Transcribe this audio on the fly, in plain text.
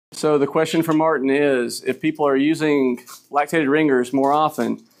So the question for Martin is, if people are using lactated ringers more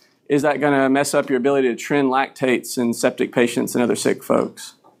often, is that going to mess up your ability to trend lactates in septic patients and other sick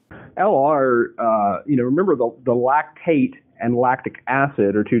folks? LR, remember the lactate and lactic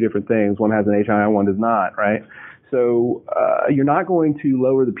acid are two different things. One has an HI, one does not, right? So you're not going to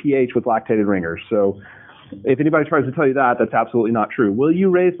lower the pH with lactated ringers. So if anybody tries to tell you that, that's absolutely not true. Will you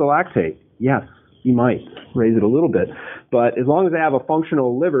raise the lactate? Yes, you might raise it a little bit. But as long as they have a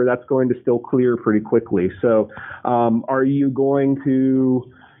functional liver, that's going to still clear pretty quickly. So are you going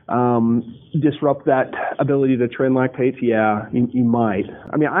to disrupt that ability to trend lactates? Yeah, you might.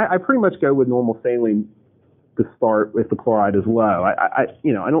 I mean, I pretty much go with normal saline to start if the chloride is low. I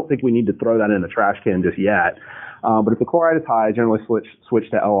don't think we need to throw that in the trash can just yet. But if the chloride is high, generally switch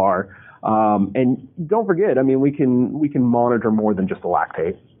to LR. And don't forget, I mean, we can monitor more than just the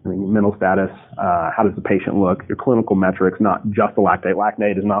lactate. I mean, mental status, how does the patient look, your clinical metrics, not just the lactate.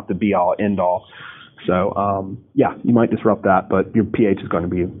 Lactate is not the be-all, end-all. So, yeah, you might disrupt that, but your pH is going to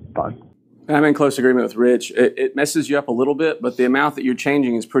be fine. I'm in close agreement with Rich. It messes you up a little bit, but the amount that you're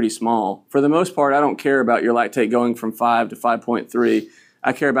changing is pretty small. For the most part, I don't care about your lactate going from 5 to 5.3.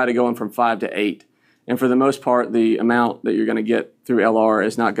 I care about it going from 5 to 8. And for the most part, the amount that you're going to get through LR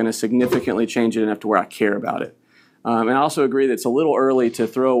is not going to significantly change it enough to where I care about it. And I also agree that it's a little early to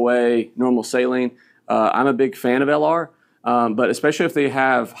throw away normal saline. I'm a big fan of LR, but especially if they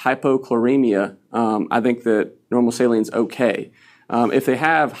have hypochloremia, I think that normal saline is okay. If they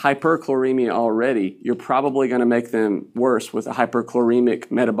have hyperchloremia already, you're probably going to make them worse with a hyperchloremic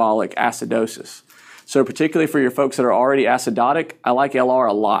metabolic acidosis. So particularly for your folks that are already acidotic, I like LR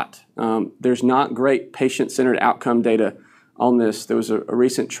a lot. There's not great patient-centered outcome data on this. There was a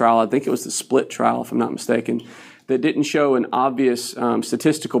recent trial, I think it was the SPLIT trial, if I'm not mistaken, that didn't show an obvious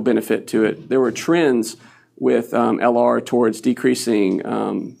statistical benefit to it. There were trends with LR towards decreasing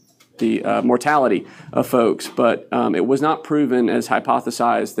the mortality of folks, but it was not proven as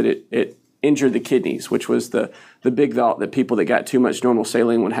hypothesized that it injured the kidneys, which was the big thought that people that got too much normal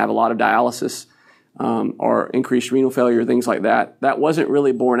saline would have a lot of dialysis or increased renal failure, things like that. That wasn't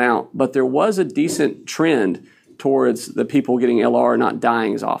really borne out, but there was a decent trend towards the people getting LR not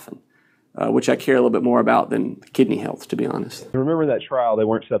dying as often, which I care a little bit more about than kidney health, to be honest. Remember that trial, they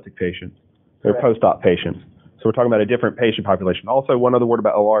weren't septic patients. They were post-op patients. So we're talking about a different patient population. Also, one other word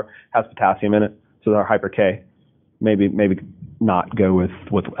about LR, has potassium in it, so they're hyper K. Maybe not go with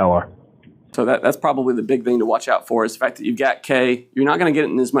LR. So that's probably the big thing to watch out for is the fact that you've got K. You're not going to get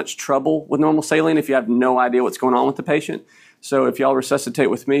in as much trouble with normal saline if you have no idea what's going on with the patient. So if y'all resuscitate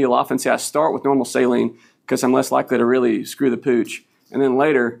with me, you'll often see I start with normal saline because I'm less likely to really screw the pooch. And then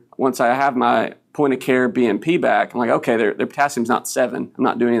later, once I have my point of care BNP back, I'm like, okay, their potassium's not 7. I'm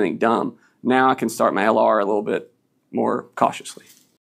not doing anything dumb. Now I can start my LR a little bit more cautiously.